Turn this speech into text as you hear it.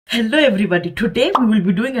Hello everybody, today we will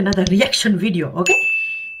be doing another reaction video, okay?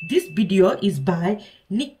 This video is by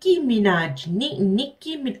Nicki Minaj.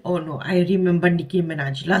 Oh no, I remember Nicki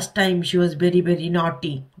Minaj. Last time she was very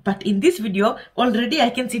naughty. But in this video, already I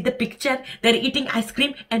can see the picture. They're eating ice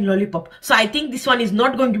cream and lollipop. So I think this one is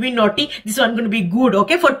not going to be naughty. This one going to be good,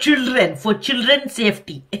 okay? For children's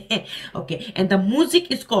safety. Okay, and the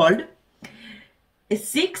music is called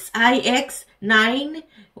 6ix9ine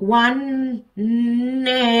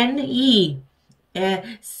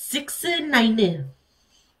 6ix9ine.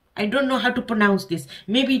 I don't know how to pronounce this.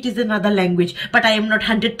 Maybe it is another language, but I am not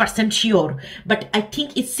 100% sure. But I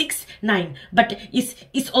think it's 6ix9ine, but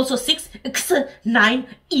it's also 6ix9ine.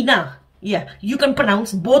 Yeah, you can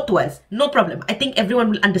pronounce both ways, no problem. I think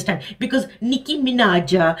everyone will understand because Nicki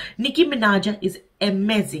Minaj is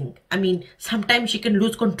amazing. I mean, sometimes she can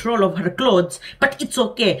lose control of her clothes, but it's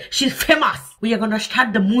okay. She's famous. We are gonna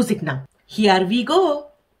start the music now. Here we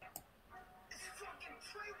go.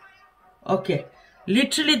 Okay,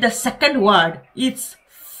 literally the second word is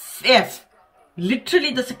F.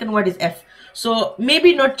 Literally the second word is F. So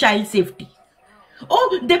maybe not child safety.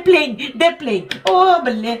 Oh, they're playing. Oh,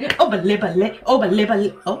 balle, oh, balle, balle, oh, balle,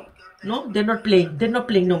 balle. Oh, no, they're not playing. They're not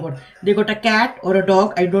playing no more. They got a cat or a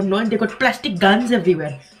dog, I don't know, and they got plastic guns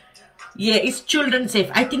everywhere. Yeah, it's children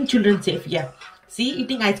safe. I think children safe, yeah. See,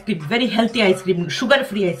 eating ice cream, very healthy ice cream,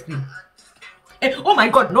 sugar-free ice cream. Oh my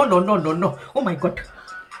God, no. Oh my God.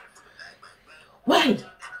 Why?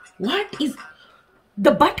 What is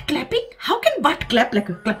the butt clapping? How can butt clap like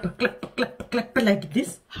a clap like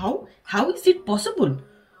this? How is it possible?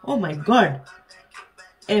 Oh my God.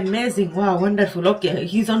 Amazing. Wow, wonderful. Okay,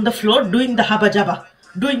 he's on the floor doing the haba jaba.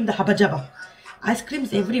 Ice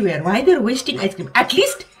creams everywhere. Why they're wasting ice cream? At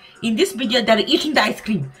least in this video they're eating the ice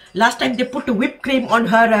cream. Last time they put whipped cream on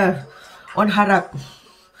her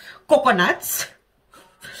coconuts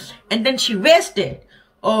and then she wasted.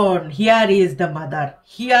 Oh, here is the mother.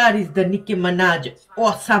 Here is the Nicki Minaj.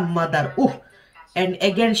 Awesome mother. Ooh. And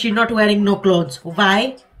again, she's not wearing no clothes.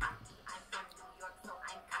 Why?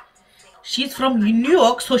 She's from New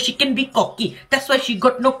York, so she can be cocky. That's why she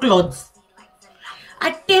got no clothes.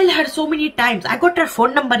 I tell her so many times. I got her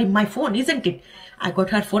phone number in my phone, isn't it? I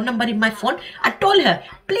got her phone number in my phone. I told her,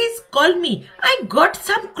 please call me. I got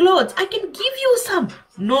some clothes. I can give you some.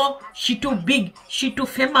 No, she too big. She too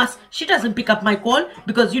famous. She doesn't pick up my call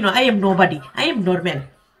because, you know, I am nobody. I am normal.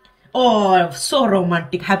 Oh, so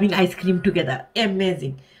romantic having ice cream together.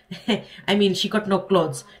 Amazing. I mean, she got no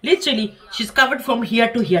clothes. Literally, she's covered from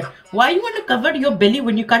here to here. Why you want to cover your belly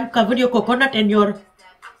when you can't cover your coconut and your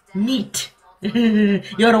meat?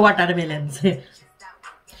 Your watermelons.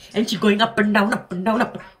 And she going up and down.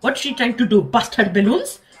 What's she trying to do? Bust her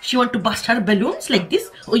balloons? She want to bust her balloons like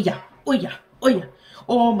this? Oh yeah.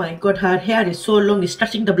 Oh my God, her hair is so long, it's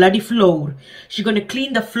touching the bloody floor. She's gonna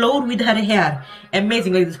clean the floor with her hair.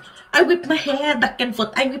 Amazing, like this. I whip my hair back and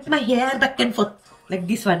forth. Like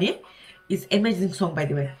this one, eh? It's amazing song, by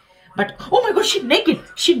the way. But, oh my God, she's naked.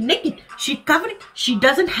 She covered. She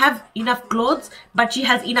doesn't have enough clothes, but she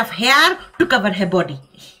has enough hair to cover her body.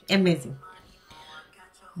 Amazing.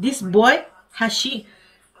 This boy,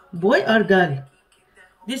 boy or girl?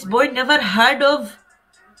 This boy never heard of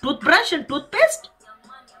toothbrush and toothpaste.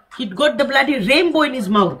 He got the bloody rainbow in his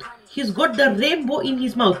mouth. He's got the rainbow in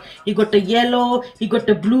his mouth. He got a yellow, he got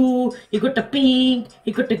a blue, he got a pink,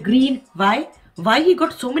 he got a green. Why? Why he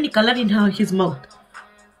got so many color in his mouth?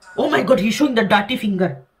 Oh my God, he's showing the dirty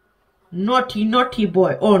finger. Naughty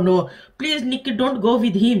boy. Oh no. Please, Nicki, don't go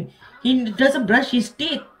with him. He doesn't brush his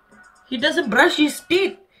teeth.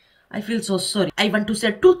 I feel so sorry. I want to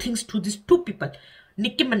say two things to these two people.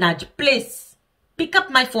 Nicki Minaj, please pick up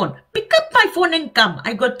my phone. And come.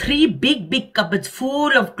 I got 3 big cupboards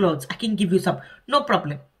full of clothes. I can give you some. No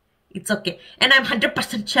problem. It's okay. And I'm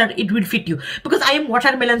 100% sure it will fit you. Because I am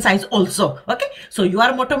watermelon size also. Okay. So you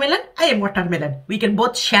are watermelon. I am watermelon. We can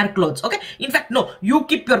both share clothes. Okay. In fact, no. You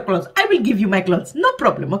keep your clothes. I will give you my clothes. No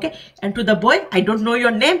problem. Okay. And to the boy, I don't know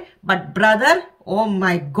your name. But brother, oh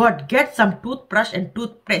my God. Get some toothbrush and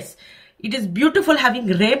toothpaste. It is beautiful having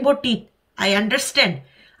rainbow teeth. I understand.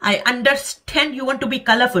 You want to be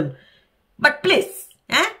colorful. But please,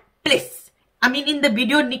 please. I mean, in the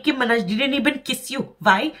video, Nicki Minaj didn't even kiss you.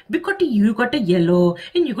 Why? Because you got a yellow,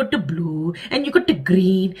 and you got a blue, and you got a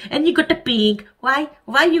green, and you got a pink. Why?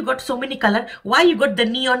 Why you got so many color? Why you got the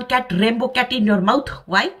neon cat, rainbow cat in your mouth?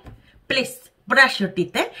 Why? Please, brush your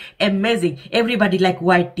teeth, Amazing. Everybody like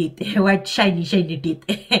white teeth, white shiny teeth.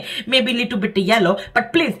 Maybe a little bit of yellow,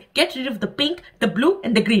 but please get rid of the pink, the blue,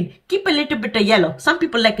 and the green. Keep a little bit of yellow. Some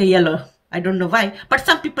people like a yellow. I don't know why, but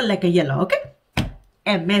some people like a yellow, okay?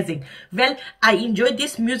 amazing. Well, I enjoyed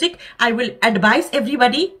this music. I will advise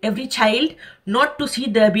everybody, every child, not to see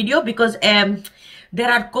the video because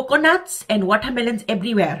there are coconuts and watermelons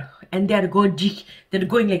everywhere, and they're going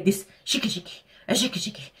like this, shiki shiki, shiki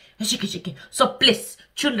shiki, shiki shiki. So please,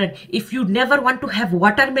 children, if you never want to have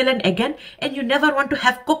watermelon again and you never want to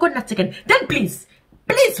have coconuts again, then please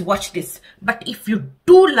watch this. But if you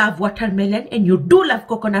do love watermelon and you do love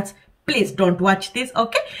coconuts, please don't watch this.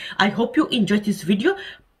 Okay, I hope you enjoyed this video.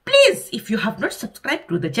 Please, if you have not subscribed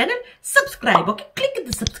to the channel, subscribe. Okay, click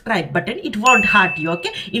the subscribe button. It won't hurt you.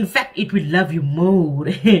 Okay, in fact, it will love you more.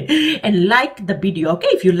 And like the video. Okay,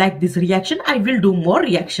 if you like this reaction, I will do more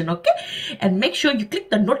reaction. Okay, and make sure you click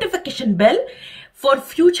the notification bell for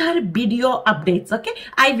future video updates. Okay,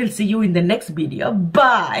 I will see you in the next video.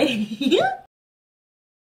 Bye.